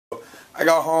I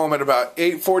got home at about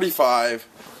 8:45,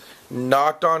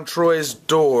 knocked on Troy's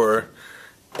door,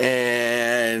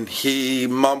 and he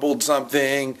mumbled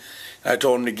something. I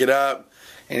told him to get up,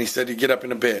 and he said he'd get up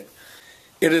in a bit.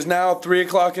 It is now 3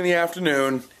 o'clock in the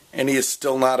afternoon, and he is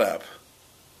still not up.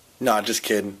 Nah, just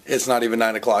kidding. It's not even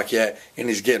 9 o'clock yet, and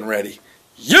he's getting ready.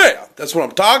 Yeah, that's what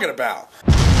I'm talking about.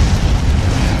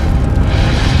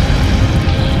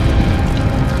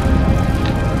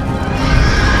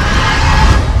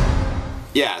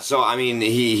 Yeah, so I mean,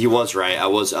 he was right. I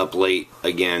was up late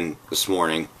again this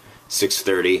morning,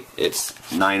 6:30. It's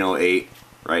 9:08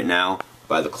 right now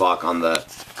by the clock on the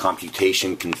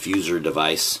computation confuser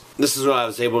device. This is what I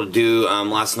was able to do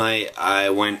last night. I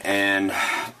went and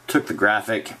took the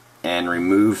graphic and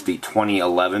removed the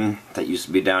 2011 that used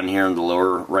to be down here in the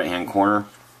lower right hand corner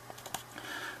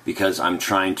because I'm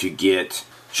trying to get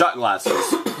shot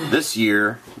glasses. This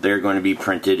year they're going to be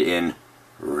printed in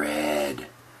red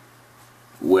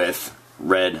with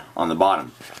red on the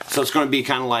bottom. So it's going to be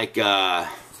kind of like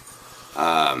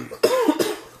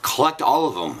collect all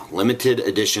of them, limited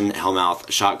edition Hellmouth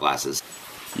shot glasses.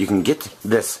 You can get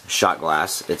this shot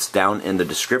glass. It's down in the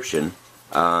description.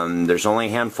 There's only a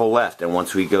handful left, and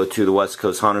once we go to the West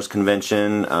Coast Hunters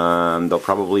Convention, they'll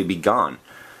probably be gone.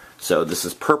 So this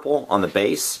is purple on the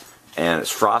base, and it's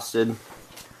frosted,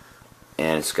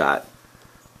 and it's got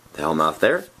the Hellmouth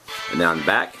there, and then on the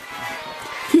back.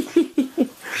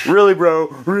 Really, bro?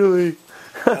 Really?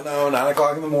 I know, 9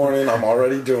 o'clock in the morning, I'm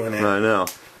already doing it. I know.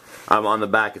 On the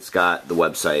back, it's got the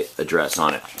website address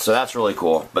on it. So that's really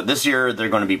cool. But this year, they're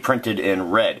going to be printed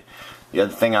in red. The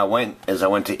other thing I went to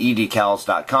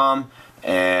edecals.com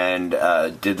and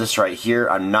did this right here.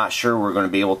 I'm not sure we're going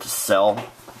to be able to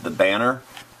sell the banner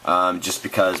just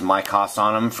because my cost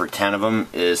on them for 10 of them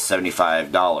is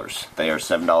 $75. They are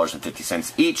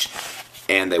 $7.50 each,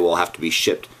 and they will have to be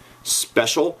shipped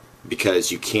special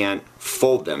because you can't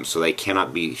fold them, so they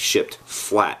cannot be shipped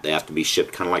flat. They have to be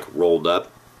shipped kind of like rolled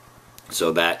up.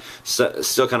 So that,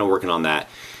 still kind of working on that.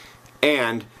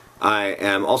 And I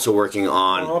am also working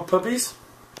on... Oh, puppies?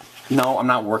 No, I'm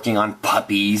not working on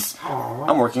puppies. Aww.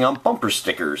 I'm working on bumper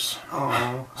stickers.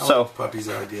 Aww. I So like puppies'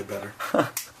 idea better.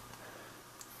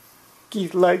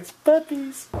 Keith likes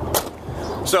puppies.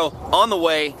 So on the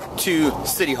way to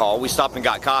City Hall, we stopped and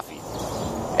got coffee.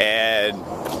 And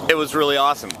it was really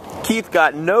awesome. Keith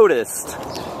got noticed.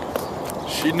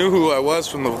 She knew who I was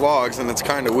from the vlogs, and it's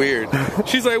kind of weird.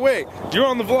 She's like, wait, you're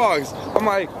on the vlogs. I'm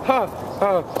like,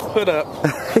 hood up.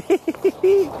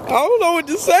 I don't know what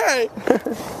to say.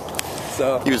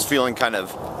 So He was feeling kind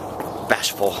of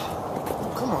bashful.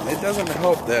 come on, it doesn't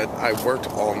help that I worked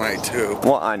all night too.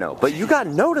 Well, I know, but you got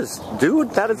noticed,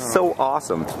 dude. That is so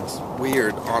awesome. It's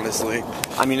weird, honestly.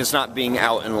 I mean, it's not being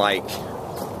out in like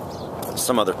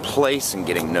some other place and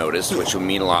getting noticed, which would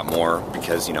mean a lot more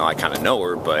because, you know, I kind of know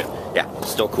her, but yeah,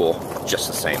 still cool, just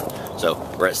the same. So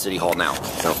we're at City Hall now.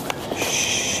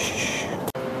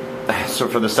 So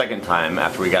for the second time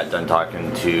after we got done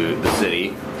talking to the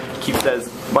city, Keith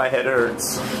says my head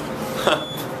hurts.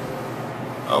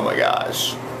 Oh my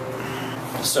gosh.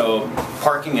 So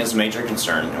parking is a major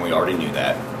concern, and we already knew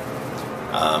that.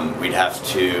 We'd have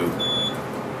to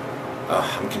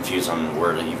I'm confused on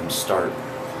where to even start.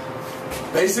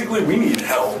 Basically, we need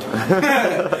help.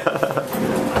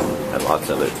 And lots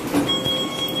of it.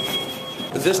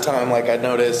 But this time, like, I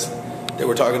noticed they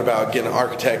were talking about getting an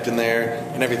architect in there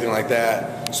and everything like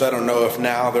that. So I don't know if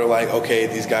now they're like, okay,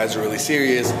 these guys are really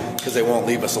serious because they won't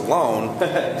leave us alone.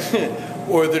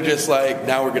 Or they're just like,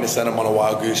 now we're going to send them on a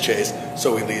wild goose chase,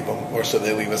 so we leave them, or so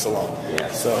they leave us alone. Yeah.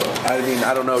 So, I mean,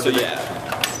 I don't know. So,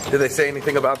 Did they say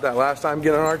anything about that last time,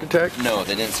 getting an architect? No,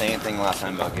 they didn't say anything last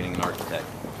time about getting an architect.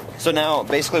 So now,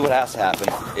 basically what has to happen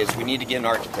is we need to get an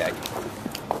architect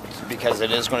because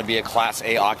it is going to be a Class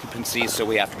A occupancy, so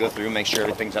we have to go through and make sure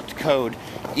everything's up to code,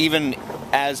 even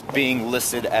as being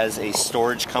listed as a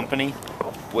storage company,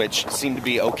 which seemed to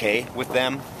be okay with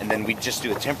them, and then we just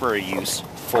do a temporary use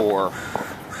for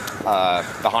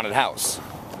the haunted house.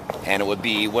 And it would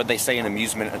be, what they say, an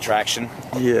amusement attraction.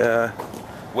 Yeah.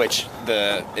 Which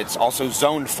it's also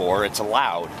zoned for, it's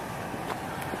allowed.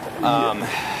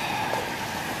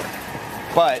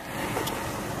 But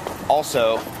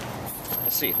also,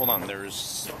 let's see, hold on,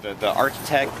 there's the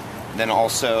architect, then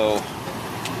also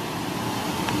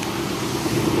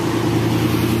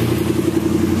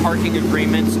parking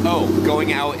agreements. Oh,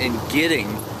 going out and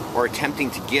getting or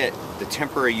attempting to get the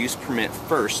temporary use permit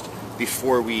first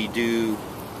before we do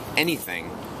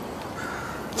anything.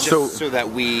 Just so that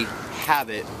we have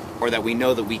it, or that we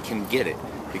know that we can get it.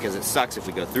 Because it sucks if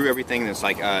we go through everything and it's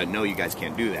like, no, you guys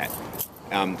can't do that.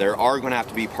 There are going to have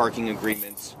to be parking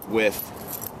agreements with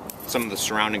some of the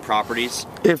surrounding properties.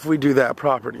 If we do that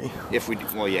property. If we do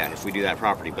that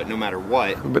property, but no matter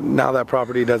what. But now that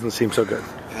property doesn't seem so good.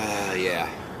 Yeah.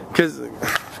 Because,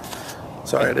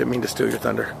 sorry, I didn't mean to steal your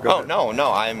thunder. Go ahead.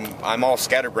 No, I'm all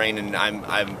scatterbrained, and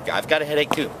I've got a headache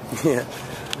too. Yeah,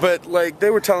 but like they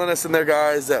were telling us in their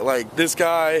guys that like this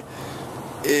guy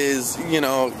is, you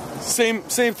know, same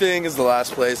thing as the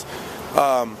last place.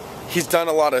 He's done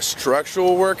a lot of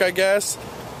structural work, I guess.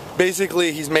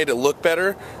 Basically, he's made it look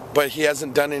better, but he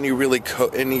hasn't done any real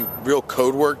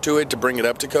code work to it to bring it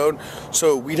up to code.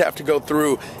 So we'd have to go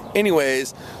through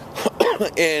anyways,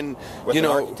 and with an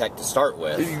architect to start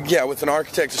with. Yeah, with an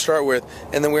architect to start with,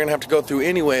 and then we're gonna have to go through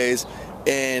anyways,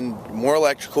 and more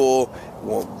electrical.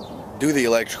 We'll do the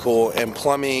electrical and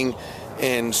plumbing,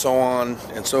 and so on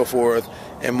and so forth,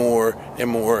 and more and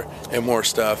more and more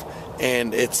stuff.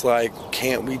 And it's like,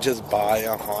 can't we just buy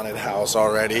a haunted house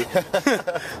already?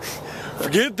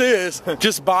 Forget this,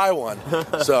 just buy one.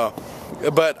 So,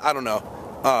 but I don't know.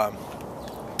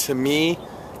 To me,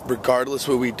 regardless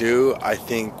what we do, I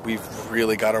think we've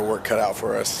really got our work cut out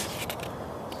for us.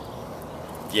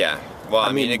 Yeah. Well,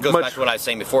 I mean, it goes back to what I was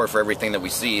saying before. For everything that we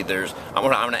see, I'm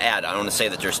gonna say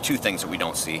that there's 2 things that we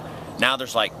don't see. Now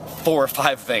there's like 4 or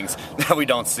 5 things that we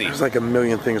don't see. There's like a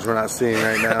million things we're not seeing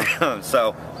right now.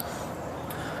 So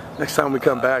next time we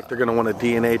come back, they're gonna want a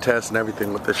DNA test and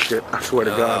everything with this shit. I swear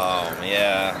to God. Oh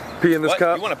yeah. Pee in this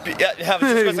cup? You want a pee? Yeah, I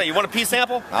was just gonna say, you want a pee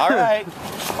sample? All right.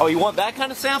 Oh, you want that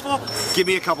kind of sample? Give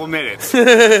me a couple minutes. Keith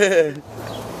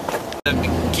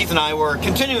and I were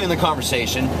continuing the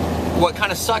conversation. What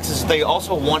kind of sucks is they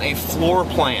also want a floor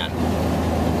plan,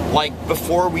 like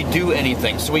before we do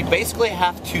anything. So we basically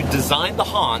have to design the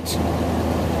haunt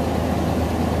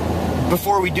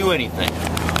before we do anything.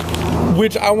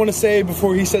 Which I want to say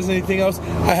before he says anything else,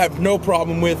 I have no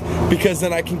problem with, because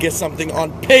then I can get something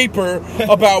on paper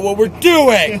about what we're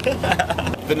doing.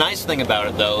 The nice thing about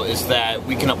it, though, is that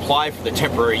we can apply for the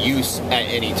temporary use at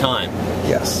any time.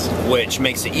 Yes. Which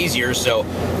makes it easier. So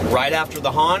right after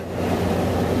the haunt,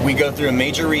 we go through a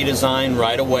major redesign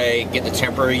right away, get the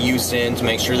temporary use in to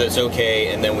make sure that it's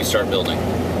okay, and then we start building.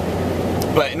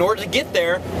 But in order to get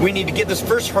there, we need to get this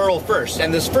first hurdle first.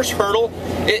 And this first hurdle,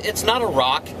 it's not a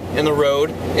rock in the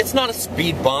road. It's not a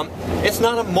speed bump. It's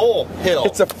not a mole hill.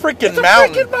 It's a freaking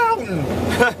mountain. It's a freaking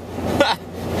mountain.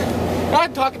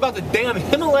 I'm talking about the damn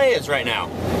Himalayas right now.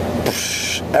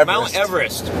 Everest. Mount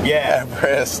Everest. Yeah.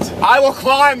 Everest. I will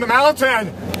climb the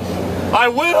mountain. I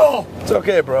will. It's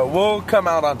okay, bro. We'll come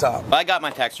out on top. I got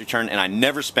my tax return, and I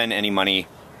never spend any money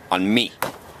on me.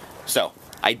 So,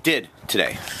 I did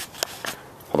today.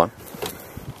 Hold on.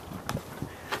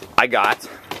 I got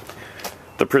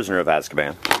The Prisoner of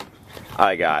Azkaban.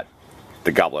 I got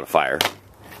The Goblet of Fire.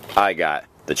 I got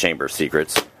The Chamber of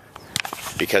Secrets.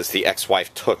 Because the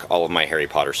ex-wife took all of my Harry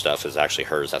Potter stuff. It's actually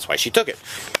hers, that's why she took it.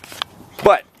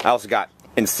 But I also got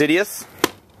Insidious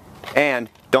and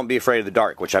Don't Be Afraid of the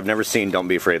Dark, which I've never seen Don't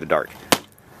Be Afraid of the Dark.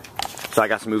 So I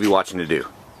got some movie watching to do.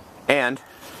 And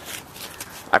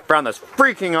I found this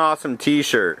freaking awesome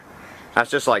t-shirt.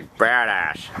 That's just like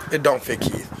badass. It don't fit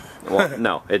Keith. Well,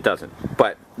 no, it doesn't.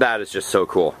 But that is just so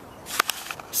cool.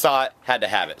 Saw it, had to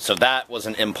have it. So that was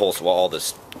an impulse. Well, all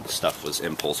this stuff was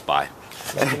impulse buy.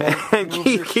 And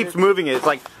Keith keeps moving it. It's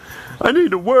like, I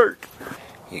need to work.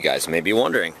 You guys may be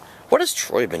wondering, what has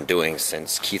Troy been doing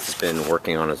since Keith has been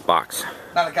working on his box?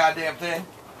 Not a goddamn thing.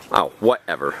 Oh,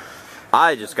 whatever.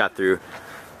 I just got through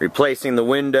replacing the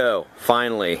window,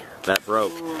 finally. That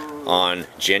broke on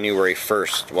January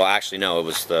 1st. Well, actually, no, it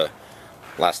was the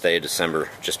last day of December,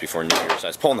 just before New Year's. I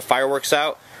was pulling the fireworks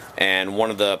out, and one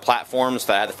of the platforms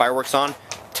that I had the fireworks on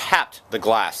tapped the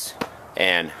glass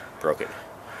and broke it.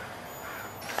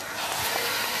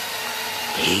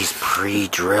 He's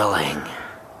pre-drilling.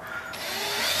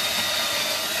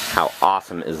 How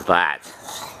awesome is that?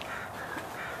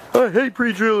 I hate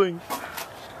pre-drilling.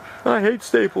 I hate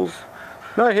staples.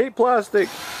 I hate plastic.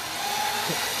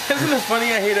 Isn't it funny?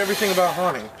 I hate everything about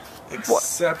haunting.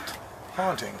 Except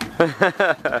haunting.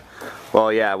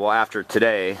 Well, yeah, well, after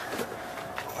today,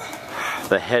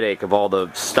 the headache of all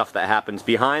the stuff that happens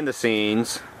behind the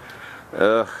scenes,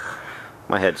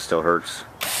 my head still hurts.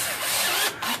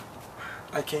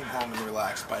 I came home and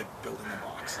relaxed by building a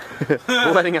box.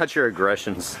 Letting out your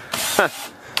aggressions.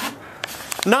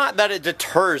 Not that it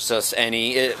deters us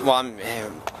any.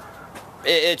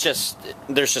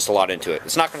 There's just a lot into it.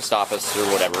 It's not going to stop us or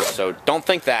whatever, so don't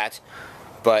think that.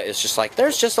 But it's just like,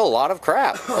 there's just a lot of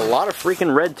crap. A lot of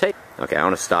freaking red tape. Okay, I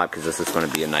want to stop because this is going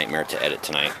to be a nightmare to edit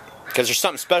tonight. Because there's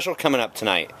something special coming up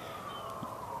tonight.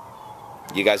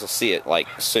 You guys will see it, like,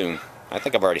 soon. I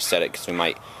think I've already said it because we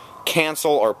might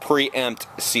cancel or preempt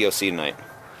COC tonight.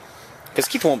 Because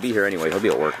Keith won't be here anyway. He'll be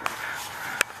at work.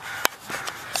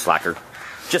 Slacker.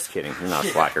 Just kidding. You're not a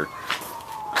slacker.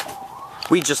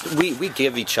 We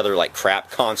give each other like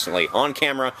crap constantly, on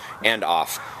camera and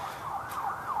off.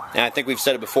 And I think we've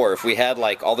said it before. If we had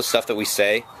like all the stuff that we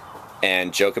say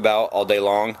and joke about all day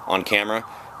long on camera,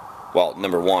 well,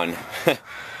 number one, it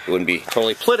wouldn't be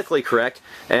totally politically correct,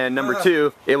 and number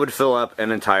two, it would fill up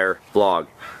an entire vlog.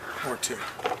 Or 2.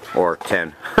 Or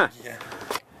 10. Yeah.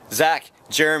 Zach,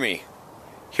 Jeremy,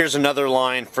 here's another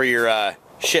line for your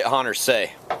shit haunters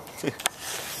say.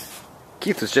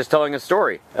 Keith was just telling a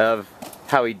story of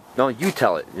how he... No, you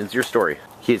tell it. It's your story.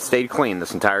 He had stayed clean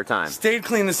this entire time. Stayed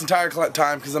clean this entire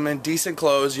time because I'm in decent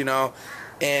clothes, you know,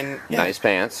 and... Yeah, nice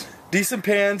pants. Decent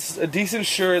pants, a decent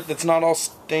shirt that's not all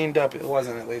stained up. It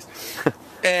wasn't, at least.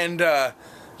 And,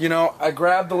 you know, I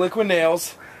grabbed the liquid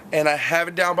nails, and I have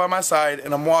it down by my side,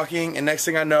 and I'm walking, and next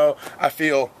thing I know, I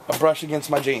feel a brush against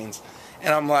my jeans.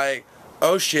 And I'm like,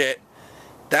 oh shit,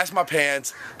 that's my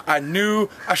pants. I knew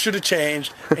I should have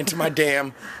changed into my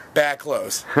damn bad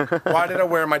clothes. Why did I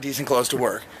wear my decent clothes to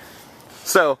work?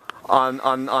 So,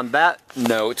 on that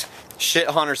note, shit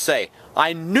hunters say,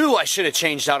 I knew I should have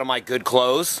changed out of my good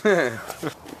clothes. The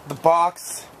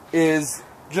box is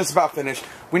just about finished.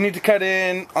 We need to cut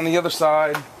in on the other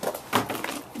side.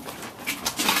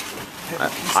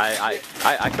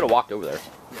 I could have walked over there.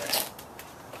 Yeah.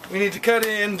 We need to cut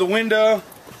in the window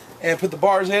and put the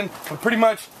bars in. And pretty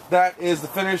much that is the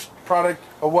finished product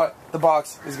of what the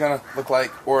box is going to look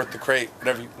like, or the crate,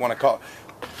 whatever you want to call it.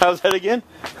 How's that again?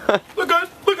 Look guys,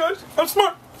 I'm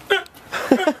smart.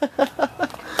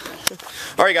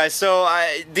 Alright guys, so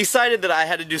I decided that I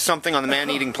had to do something on the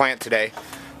man-eating plant today.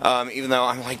 Even though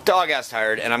I'm like dog-ass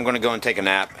tired, and I'm going to go and take a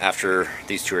nap after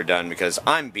these two are done because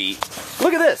I'm beat.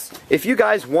 Look at this! If you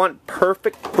guys want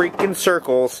perfect freaking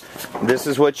circles, this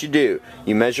is what you do.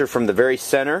 You measure from the very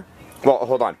center. Well,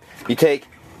 hold on. You take...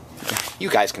 You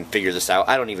guys can figure this out.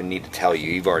 I don't even need to tell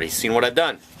you. You've already seen what I've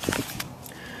done.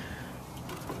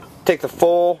 Take the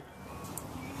full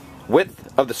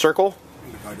width of the circle,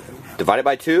 divide it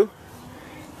by 2,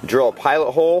 drill a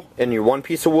pilot hole in your one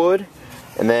piece of wood,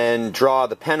 and then draw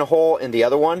the pen hole in the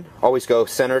other one. Always go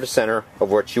center to center of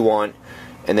what you want,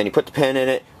 and then you put the pen in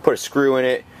it, put a screw in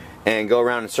it, and go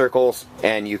around in circles,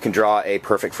 and you can draw a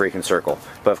perfect freaking circle.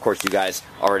 But of course you guys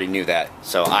already knew that,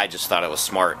 so I just thought it was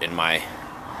smart in my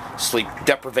sleep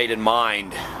deprivated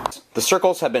mind. The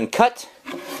circles have been cut,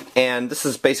 and this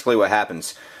is basically what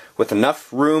happens. With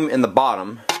enough room in the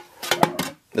bottom,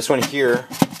 this one here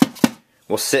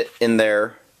will sit in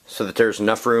there so that there's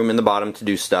enough room in the bottom to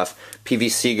do stuff.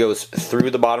 PVC goes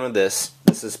through the bottom of this.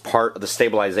 This is part of the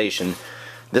stabilization.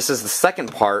 This is the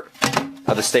second part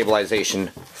of the stabilization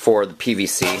for the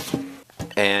PVC,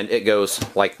 and it goes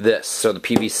like this. So the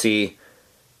PVC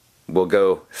will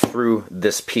go through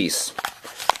this piece.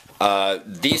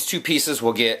 These two pieces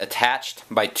will get attached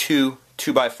by two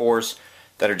 2x4s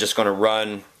that are just going to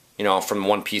run, you know, from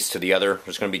one piece to the other.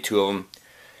 There's going to be 2 of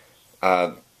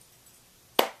them.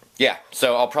 Yeah,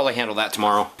 so I'll probably handle that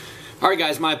tomorrow. Alright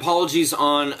guys, my apologies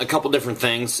on a couple different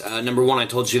things. Number one, I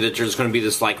told you that there's going to be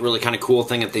this like really kind of cool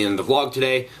thing at the end of the vlog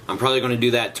today. I'm probably going to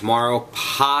do that tomorrow,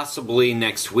 possibly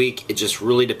next week. It just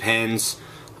really depends.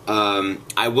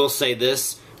 I will say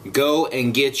this, go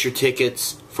and get your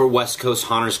tickets for West Coast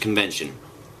Haunters Convention.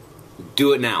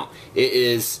 Do it now. It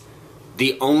is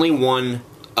the only one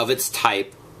of its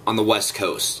type on the West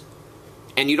Coast.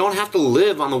 And you don't have to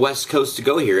live on the West Coast to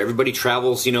go here. Everybody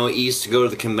travels, you know, east to go to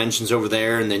the conventions over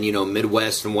there, and then, you know,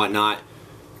 Midwest and whatnot.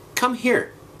 Come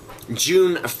here.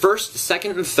 June 1st, 2nd,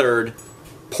 and 3rd,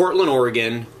 Portland,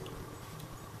 Oregon.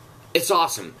 It's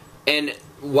awesome. And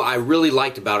what I really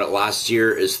liked about it last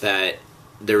year is that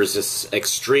there was this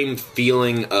extreme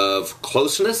feeling of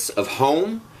closeness, of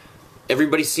home.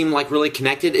 Everybody seemed like really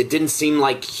connected. It didn't seem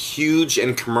like huge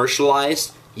and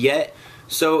commercialized yet.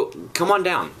 So come on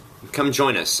down. Come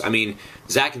join us. I mean,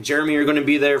 Zach and Jeremy are going to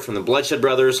be there from the Bloodshed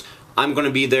Brothers. I'm going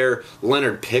to be there.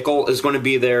 Leonard Pickle is going to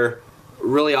be there.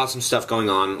 Really awesome stuff going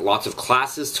on. Lots of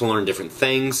classes to learn different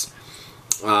things.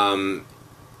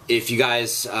 If you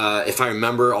guys, if I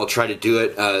remember, I'll try to do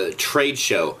it. Trade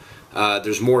show.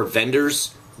 There's more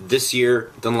vendors this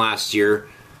year than last year.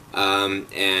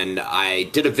 And I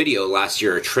did a video last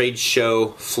year, a trade show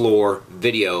floor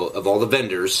video of all the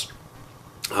vendors.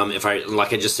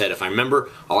 Like I just said, if I remember,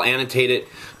 I'll annotate it.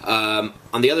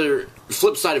 On the other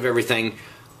flip side of everything,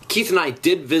 Keith and I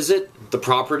did visit the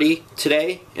property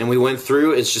today, and we went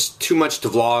through. It's just too much to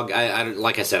vlog.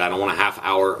 Like I said, I don't want a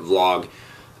half-hour vlog.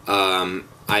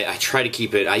 I try to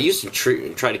keep it. I used to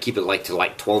try to keep it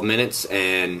like 12 minutes,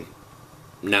 and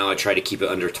now I try to keep it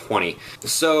under 20.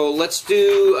 So let's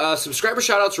do subscriber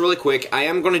shoutouts really quick. I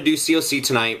am going to do COC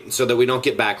tonight so that we don't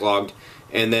get backlogged.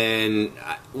 And then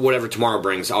whatever tomorrow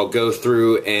brings, I'll go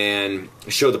through and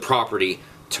show the property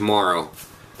tomorrow.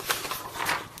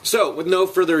 So, with no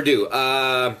further ado,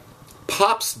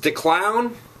 Pops the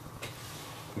Clown,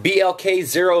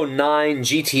 BLK09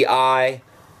 GTI,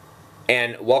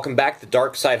 and welcome back, the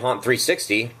Dark Side Haunt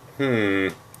 360,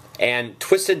 and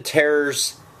Twisted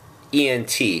Terrors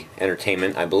ENT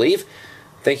Entertainment, I believe.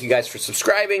 Thank you guys for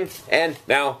subscribing, and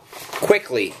now,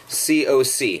 quickly,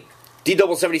 COC.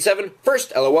 D-77,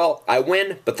 first, LOL, I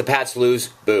win, but the Pats lose,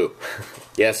 boo.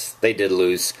 Yes, they did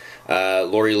lose.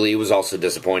 Lori Lee was also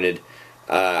disappointed.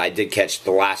 I did catch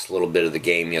the last little bit of the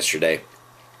game yesterday.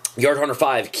 Yard Hunter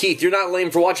 5, Keith, you're not lame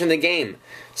for watching the game.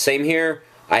 Same here.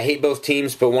 I hate both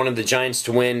teams, but wanted the Giants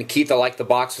to win. Keith, I like the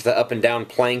box with the up and down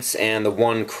planks and the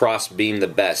one cross beam the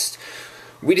best.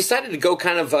 We decided to go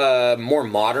kind of more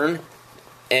modern,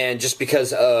 and just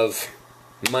because of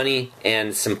money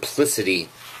and simplicity,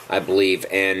 I believe,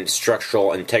 and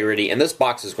structural integrity. And this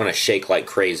box is going to shake like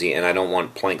crazy, and I don't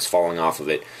want planks falling off of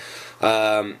it.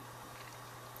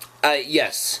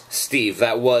 Yes, Steve,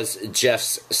 that was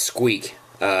Jeff's squeak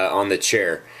on the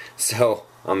chair. So,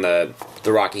 on the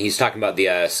rocking, he's talking about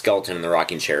the skeleton in the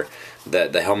rocking chair, the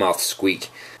Hellmouth squeak.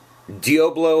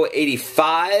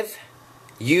 Diablo85,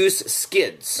 use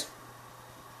skids.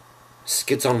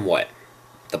 Skids on what?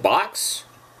 The box?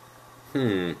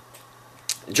 Joy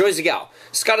Zagal.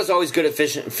 Scott is always good at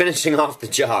finishing off the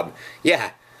job.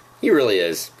 Yeah, he really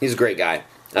is. He's a great guy.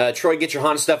 Troy, get your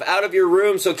Honda stuff out of your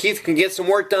room so Keith can get some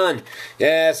work done.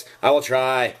 Yes, I will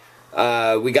try.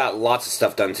 We got lots of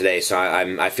stuff done today, so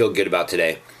I feel good about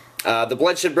today. The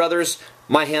Bloodshed Brothers,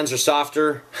 my hands are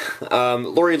softer.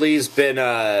 Lori Lee's been,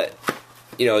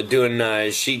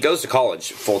 doing, she goes to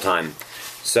college full-time.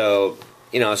 So,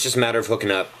 it's just a matter of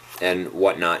hooking up and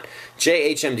whatnot.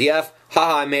 JHMDF,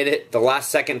 haha, I made it. The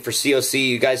last second for COC.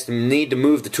 You guys need to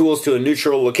move the tools to a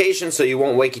neutral location so you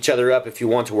won't wake each other up if you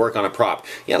want to work on a prop.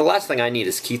 Yeah, the last thing I need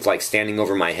is Keith like standing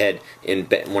over my head in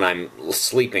bed when I'm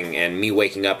sleeping and me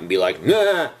waking up and be like,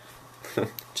 nah.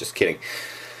 Just kidding.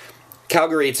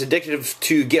 Calgary, it's addictive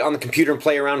to get on the computer and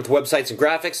play around with websites and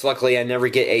graphics. Luckily, I never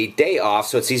get a day off,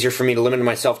 so it's easier for me to limit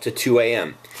myself to 2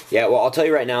 a.m. Yeah, well, I'll tell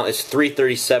you right now, it's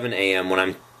 3:37 a.m. when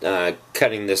I'm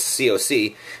cutting this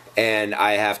COC, and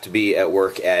I have to be at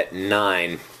work at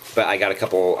 9, but I got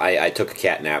I took a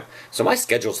cat nap, so my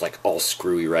schedule's like all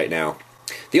screwy right now.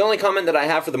 The only comment that I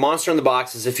have for the monster in the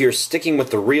box is if you're sticking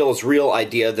with the real is real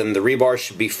idea, then the rebar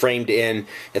should be framed in.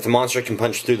 If the monster can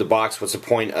punch through the box, what's the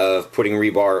point of putting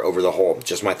rebar over the hole?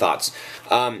 Just my thoughts.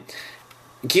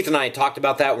 Keith and I talked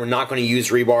about that. We're not going to use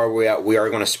rebar. We are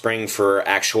going to spring for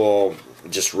actual,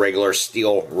 just regular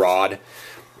steel rod.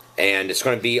 And it's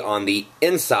going to be on the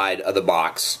inside of the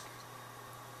box.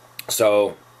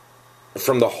 So,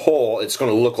 from the hole, it's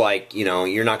going to look like,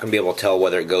 you're not going to be able to tell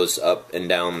whether it goes up and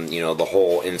down, the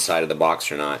whole inside of the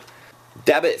box or not.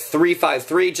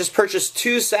 Dabbit353 just purchased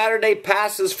 2 Saturday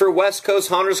passes for West Coast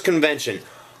Haunters Convention.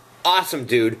 Awesome,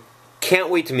 dude. Can't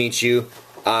wait to meet you.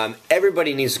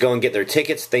 Everybody needs to go and get their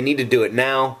tickets. They need to do it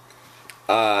now.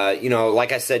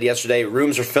 Like I said yesterday,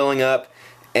 rooms are filling up,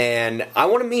 and I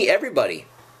want to meet everybody.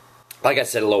 Like I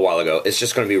said a little while ago, it's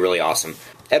just going to be really awesome.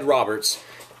 Ed Roberts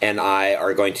and I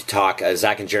are going to talk.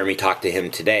 Zach and Jeremy talked to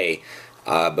him today,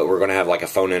 but we're going to have like a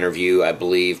phone interview, I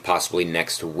believe, possibly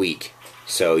next week.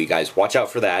 So you guys watch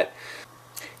out for that.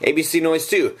 ABC Noise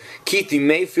 2. Keith, you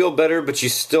may feel better, but you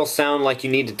still sound like you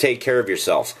need to take care of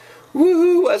yourself.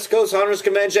 Woohoo! West Coast Haunters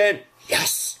Convention!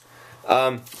 Yes!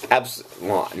 Well,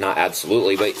 not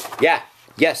absolutely, but yeah,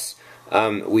 yes.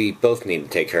 We both need to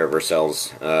take care of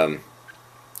ourselves.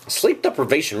 Sleep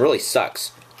deprivation really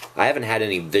sucks. I haven't had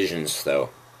any visions, though.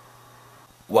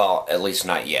 Well, at least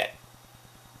not yet.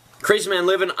 Crazy Man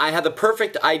Living, I had the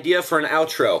perfect idea for an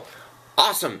outro.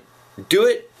 Awesome. Do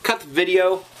it, cut the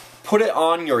video, put it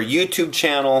on your YouTube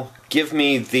channel, give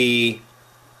me the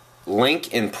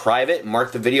link in private,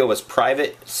 mark the video as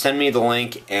private, send me the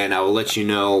link, and I will let you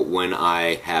know when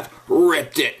I have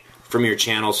ripped it from your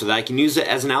channel so that I can use it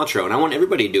as an outro. And I want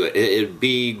everybody to do it. It'd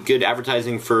be good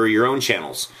advertising for your own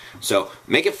channels. So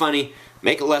make it funny,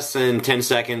 make it less than 10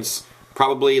 seconds,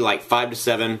 probably like 5 to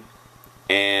 7,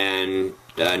 and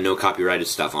no copyrighted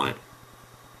stuff on it.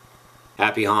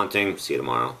 Happy haunting. See you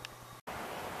tomorrow.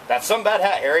 That's some bad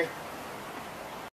hat, Harry.